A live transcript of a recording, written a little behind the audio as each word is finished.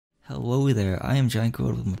Hello there, I am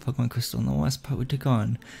GiantGrotle with my Pokemon Crystal. In the last part we took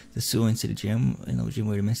on the Suwon City Gym. In the gym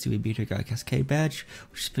where we beat her, got a Cascade badge,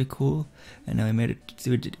 which is pretty cool. And now we made it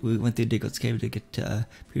through, we went through Diggle's Cave to get to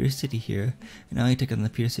Pewter City here. And now we took on the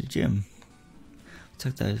Pewter City Gym.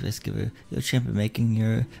 Took that risk of a champion making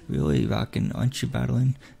your really rocking, aren't you,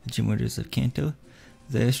 battling the gym leaders of Kanto.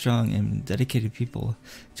 They're strong and dedicated people,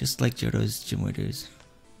 just like Johto's gym leaders.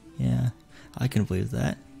 Yeah, I can believe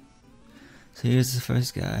that. So here's the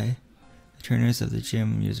first guy. The trainers of the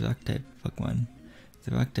gym use rock type Pokemon.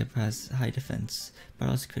 The rock type has high defense.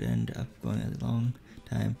 Battles could end up going a long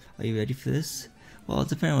time. Are you ready for this? Well,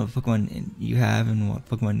 depending on what Pokemon you have and what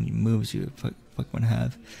Pokemon moves your Pokemon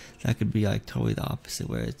have, that could be like totally the opposite,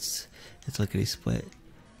 where it's lickety split.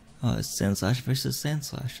 Oh, it's Sandslash versus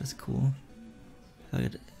Sandslash. That's cool.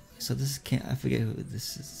 So this is I forget who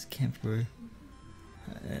this is. Camper.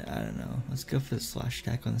 I don't know. Let's go for the slash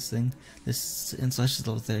attack on this thing. This Slash is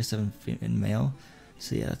level 37 in male.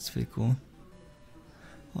 So yeah, that's pretty cool.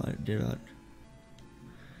 Oh, I did a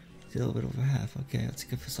little bit over half. Okay, let's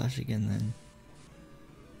go for slash again then.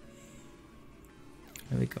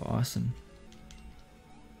 There we go. Awesome.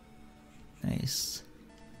 Nice.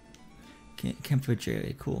 Camper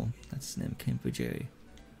Jerry. Cool. That's the name. Camper Jerry.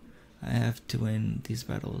 I have to win these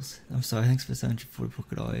battles. I'm sorry. Thanks for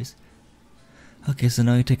 740 $. Okay, so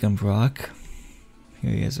now we take on Brock. Here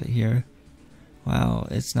he is right here. Wow,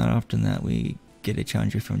 it's not often that we get a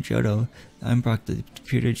challenger from Johto. I'm Brock, the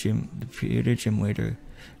Pewter Gym leader.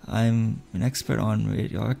 I'm an expert on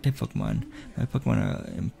Archetype Pokemon. My Pokemon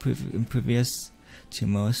are impervious to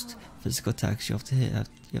most physical attacks. You have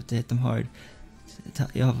to hit them hard.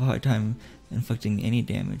 You'll have a hard time inflicting any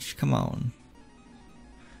damage. Come on.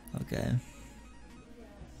 Okay.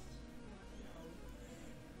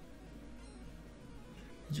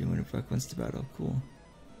 Gym leader Brock wants to battle. Cool.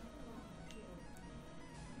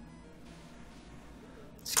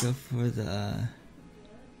 Let's go for the.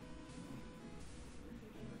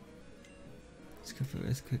 Let's go for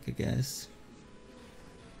Earthquake, I guess.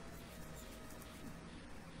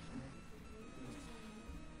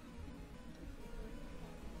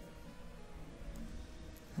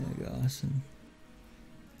 There we go. Awesome.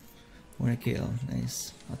 1 KO.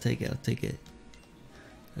 Nice. I'll take it.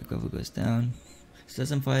 The Gravel goes down. So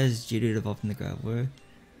does imply his Geodude evolved in the Graveler.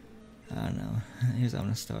 I don't know. Here's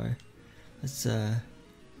Omnistar. Let's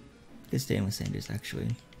get staying with Sanders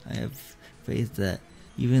actually. I have faith that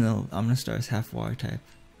even though Omnistar is half water type,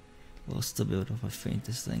 we'll still be able to faint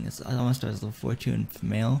this thing. Omnistar is level 14 for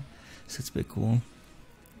male, so it's a bit cool.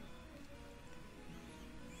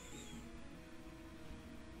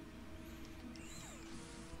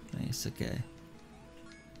 Nice, okay.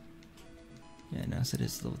 Yeah, now so it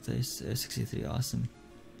is level 63, awesome.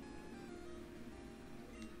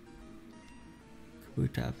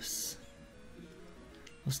 Kabutops.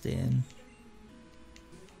 We'll stay in.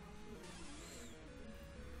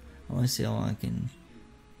 I want to see how long I can,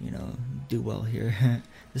 do well here.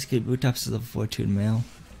 This Kabutops is level 14 male,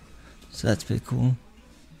 so that's pretty cool.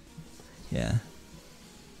 Yeah.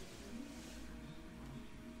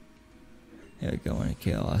 There we go, 1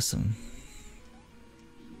 KO, awesome.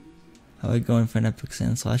 Are we going for an epic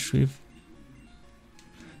Sandslash sweep?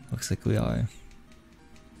 Looks like we are.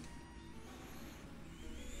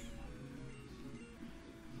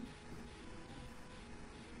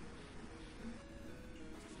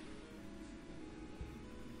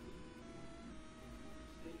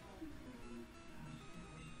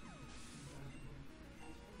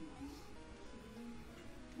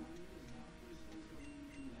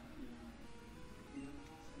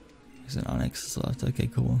 There's an Onyx left. Okay,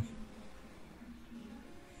 cool.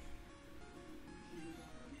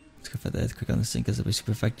 Go for the Earthquake on this thing because it'll be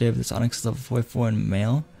super effective. This Onyx is level 44 in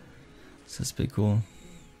male, so that's pretty cool.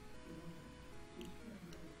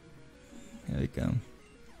 There we go.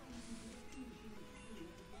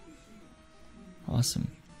 Awesome.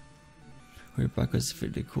 Your Brock was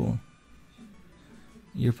pretty cool.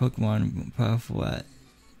 Your Pokemon powerful at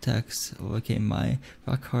attacks overcame my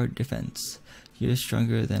rock hard defense. You're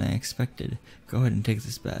stronger than I expected. Go ahead and take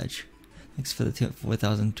this badge. Thanks for the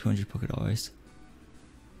 4,200 $.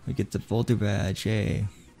 We get the Boulder badge, yay.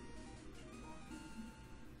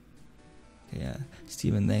 Okay, yeah.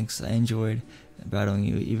 Steven, thanks. I enjoyed battling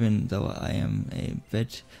you, even though I am a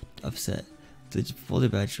bit upset. The Boulder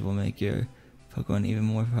badge will make your Pokemon even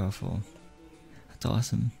more powerful. That's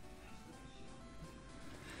awesome.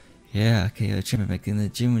 Yeah, okay, champion making the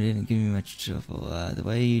gym didn't give me much trouble. The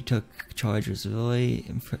way you took charge was really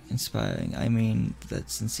inspiring. I mean that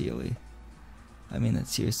sincerely. I mean that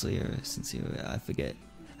seriously or sincerely, I forget.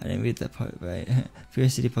 I didn't read that part right. Fear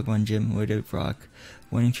City Pokemon Gym, Worded Brock,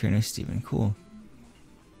 winning trainer Steven. Cool.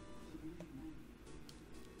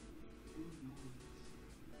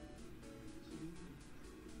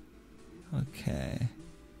 Okay.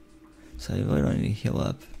 So I really don't need to heal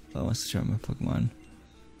up, but I want to try my Pokemon.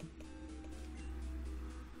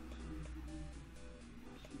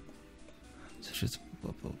 So just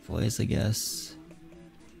boys, I guess.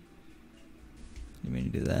 You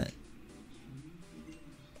mean to do that?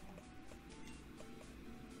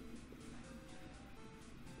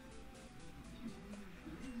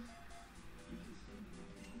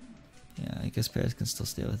 Yeah, I guess Paris can still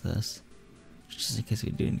stay with us, just in case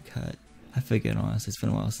we do need cut. I figured, honestly, it's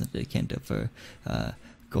been a while since they can't do it for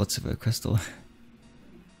Gold, Silver, Crystal.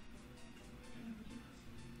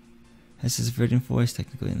 This is Virgin Forest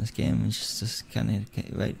technically in this game. It's just kind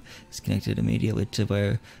of right. It's connected immediately to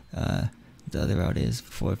where the other route is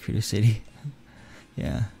before Pewter City.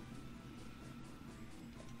 Yeah.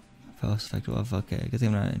 Post effective off. Okay, good thing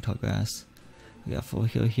I'm not in tall grass. We got full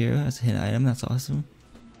heal here. That's a hidden item. That's awesome.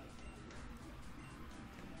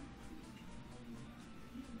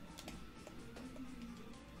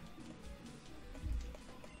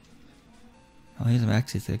 Oh, here's a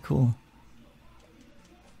Maxi there. Cool.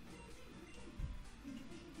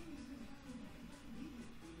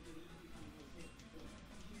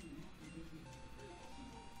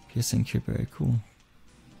 Piercing Cure Berry. Cool.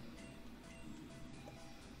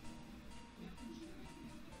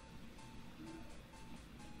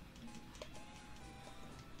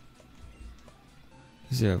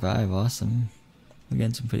 Here's a revive. Awesome. We're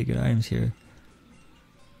getting some pretty good items here.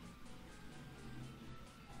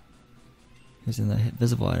 Here's another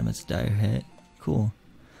visible item. It's a dire hit. Cool.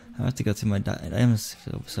 I have to go through my items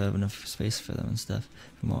so I have enough space for them and stuff.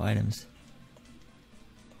 For more items.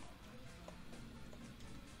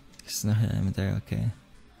 There's no hidden item there. Okay.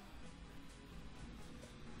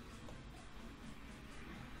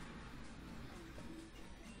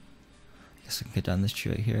 Guess I can get down this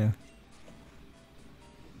tree right here.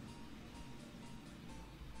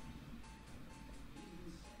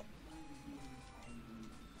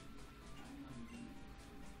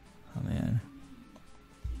 Oh man.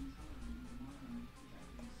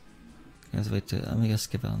 Guys, wait to. I'm gonna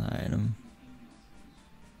skip out on the item.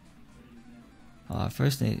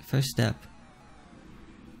 First step.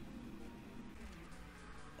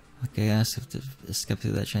 Okay, I have to skip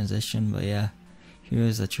through that transition, but yeah,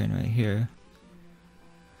 here's the train right here.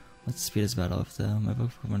 Let's speed this battle up though. My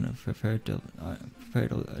Pokemon are prepared to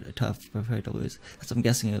lose. That's what I'm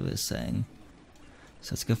guessing it was saying.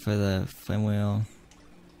 So let's go for the Flame Wheel.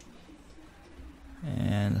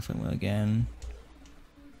 And the Flame Wheel again.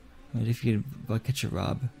 Wait, if you could catch a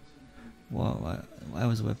Rob. Whoa, I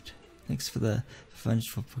was whipped. Thanks for the fun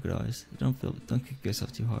for $4. Don't kick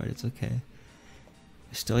yourself too hard. It's okay.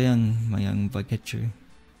 You're still young, my young bug catcher.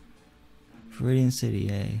 Viridian City,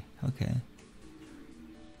 yay. Okay.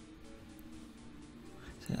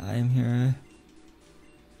 So I am here.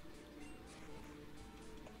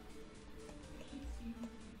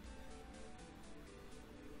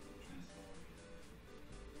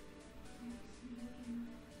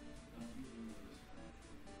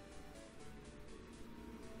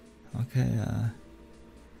 Okay, I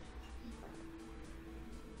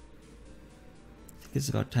think it's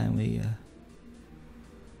about time we,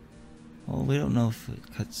 well, we don't know if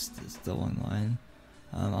it cuts the one line.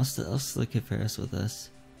 I'll still keep Paris with us.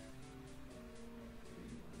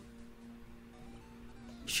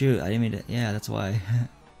 Shoot, I didn't mean to, yeah, that's why.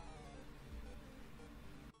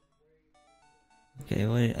 Okay,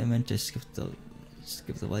 well, I meant to skip the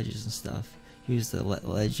ledges and stuff. Use the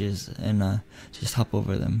ledges and just hop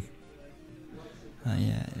over them.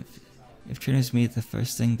 Yeah, if trainers meet, the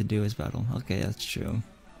first thing to do is battle. Okay, that's true.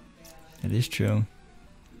 It is true.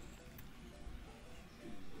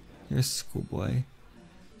 Here's Schoolboy.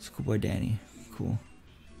 Schoolboy Danny. Cool.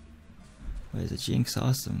 Where's the Jinx?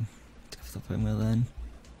 Awesome. Let's go for the Flame Wheel then.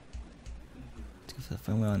 Let's go for the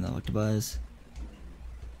Flame Wheel and the Electabuzz.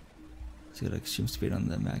 Let's go to Extreme Speed on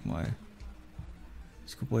the Magmar.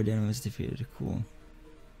 Schoolboy Danny was defeated. Cool.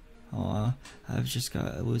 Aw, I've just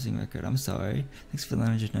got a losing record. I'm sorry. Thanks for the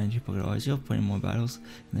 $992 $. You'll have plenty more battles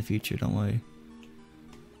in the future, don't worry.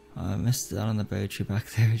 I missed out on the berry tree back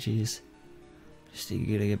there, jeez. Just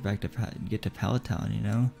eager to get back to Pallet Town, you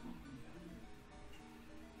know?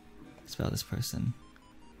 Let's battle this person.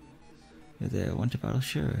 You're there, want to battle?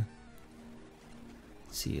 Sure.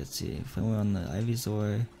 Let's see. Flame Wheel on the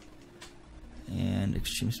Ivysaur. And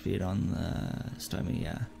Extreme Speed on the Starmie,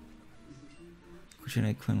 yeah.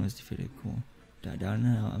 Quinn was defeated. Cool. Down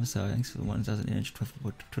now. I'm sorry. Thanks for the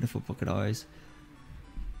 1,824 $.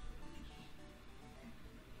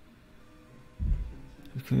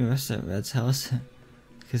 Can we rest at Red's house?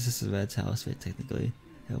 Because this is Red's house, right, technically.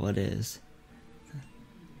 Yeah, what is?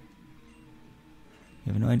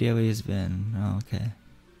 You have no idea where he's been. Oh, okay.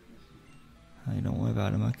 Oh, don't worry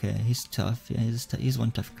about him. Okay, he's tough. Yeah, he's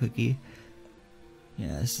one tough cookie.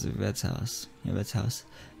 Yeah, this is Red's house. Yeah, Red's house.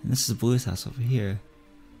 And this is Blue's house over here.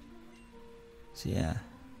 So yeah.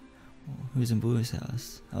 Who's in Blue's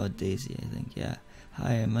house? Oh, Daisy, I think. Yeah.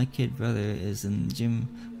 Hi, my kid brother is in the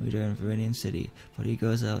gym leader in Viridian City, but he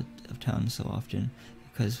goes out of town so often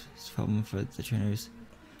because it's a problem for the trainers.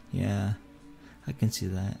 Yeah, I can see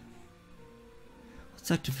that. Let's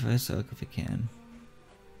talk to Professor Oak if we can.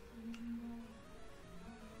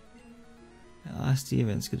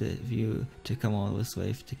 Steven, it's good of you to come all this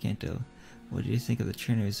way to Kanto. What do you think of the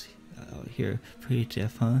trainers out here? Pretty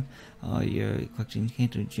tough, huh? Oh, you're collecting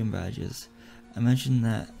Kanto gym badges. I mentioned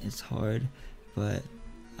that it's hard, but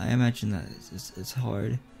I imagine that it's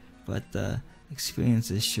hard, but the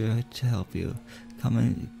experience is sure to help you. Come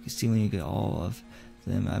and see when you get all of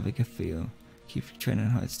them. I have a gift for you. Keep training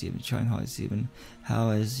hard, Steven. Trying hard, Steven. How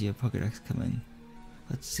is your Pokédex coming?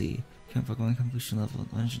 Let's see. Current Pokemon completion level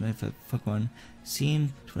 195 Pokemon.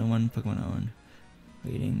 Seen 21 Pokemon owned.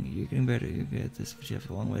 Waiting. You're getting better. You're good at this, but you have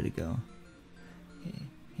a long way to go.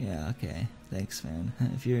 Yeah, okay. Thanks, man.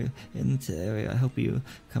 If you're in the area, I hope you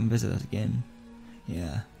come visit us again.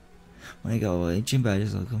 Yeah. When I go away, gym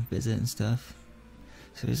badges, I'll come visit and stuff.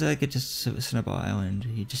 So it's like it's just Snowball Island.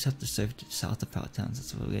 You just have to surf to south of Pout Towns.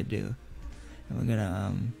 That's what we're gonna do. And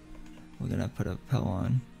we're gonna put a Pel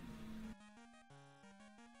on.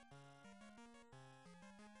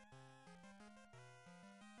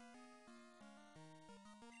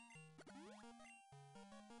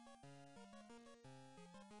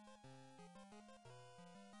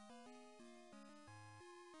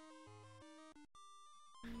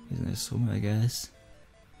 He's gonna swim, I guess.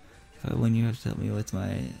 If I win, you have to help me with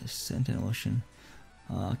my Sentinel Ocean.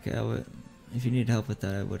 Okay, I would. If you need help with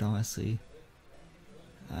that, I would honestly.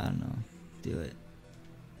 I don't know, do it.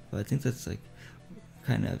 But I think that's like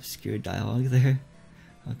kind of obscure dialogue there.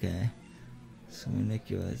 Okay, so I'm gonna make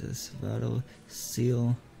you as this battle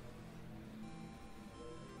seal.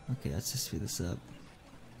 Okay, let's just speed this up.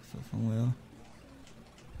 Flame wheel.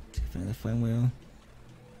 Take another flame wheel.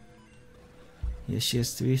 Yeah, she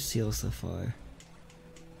has 3 seals so far.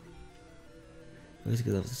 Always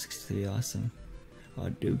good level 63, awesome. Oh,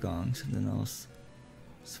 Dugong, something else.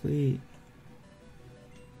 Sweet.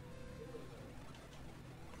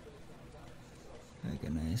 Okay,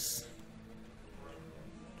 nice.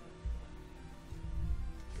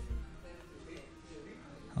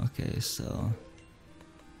 Okay, so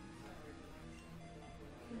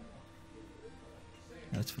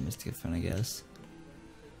that's for Mystic Fun, I guess.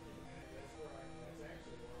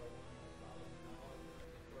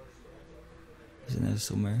 He's in there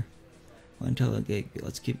somewhere. Well, until the gate,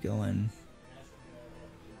 let's keep going.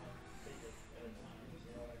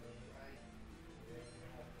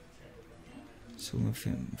 Swimmer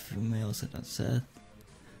female sent out Seth.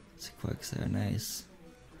 It's a Quacks there, nice.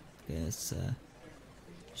 Okay, it's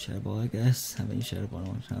Shadow Ball, I guess. Haven't used Shadow Ball in a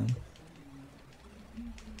long time.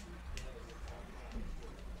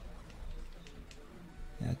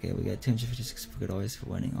 Yeah, okay, we got 256 $4 for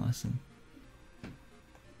winning, awesome.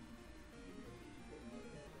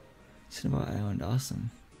 Snowball Island,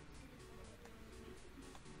 awesome.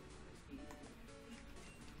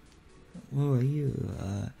 Who are you?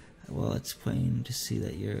 Well, it's plain to see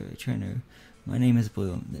that you're a trainer. My name is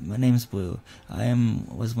Blue. I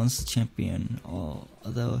was once the champion,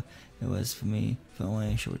 although it was for me for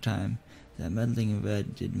only a short time. That meddling in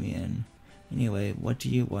red did me in. Anyway, what do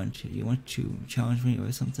you want? You want to challenge me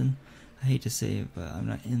or something? I hate to say it, but I'm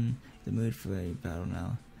not in the mood for a battle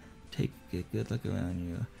now. Take a good look around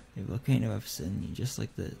you. A volcano erupts and you just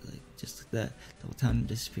like that, the whole town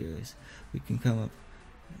disappears. We can come up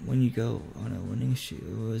when you go on a winning streak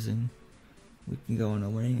or losing. We can go on a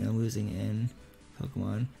winning and losing in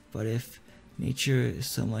Pokemon, but if nature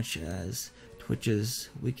so much as twitches,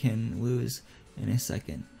 we can lose in a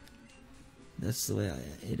second. That's the way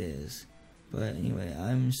it is. But anyway,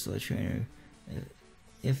 I'm still a trainer.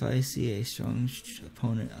 If I see a strong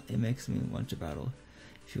opponent, it makes me want to battle.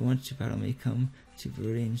 If you want to battle me, come to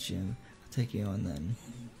Viridian's gym. I'll take you on then.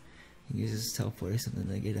 He uses teleport or something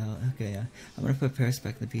to get out. Okay, yeah. I'm gonna put Paris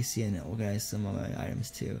back in the PC and organize some of my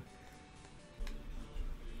items too.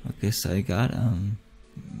 Okay, so I got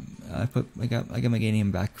I got my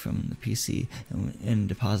Ganium back from the PC and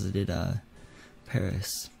deposited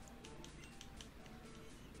Paris.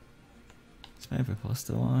 Is my Everpulse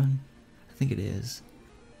still on? I think it is.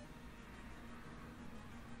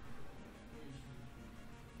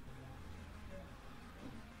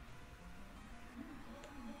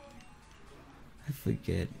 I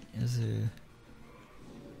forget. Is there...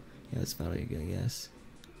 Yeah, it's about it, I guess.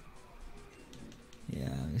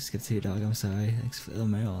 Yeah, I skipped to dog, I'm sorry. Thanks for the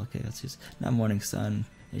mail. Okay, let's just... Not Morning Sun.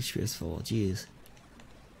 HP is full. Jeez.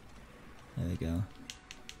 There we go.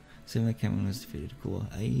 So my camera was defeated. Cool.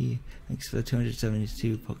 Thanks for the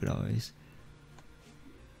 272 Pokédollars.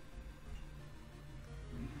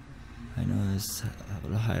 I know there's a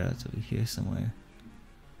little hideouts over here somewhere.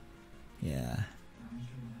 Yeah.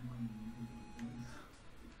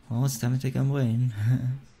 Well, it's time to take on Blaine.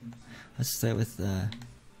 Let's start with,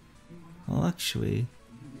 well, actually,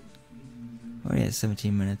 we're already at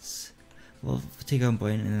 17 minutes. We'll take on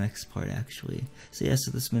Blaine in the next part, actually. So yeah,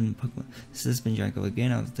 so this has been GiantGrotle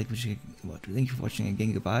again. Thank you for watching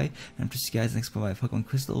again. Goodbye, and I'm just you guys next part of my Pokemon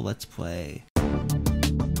Crystal Let's Play.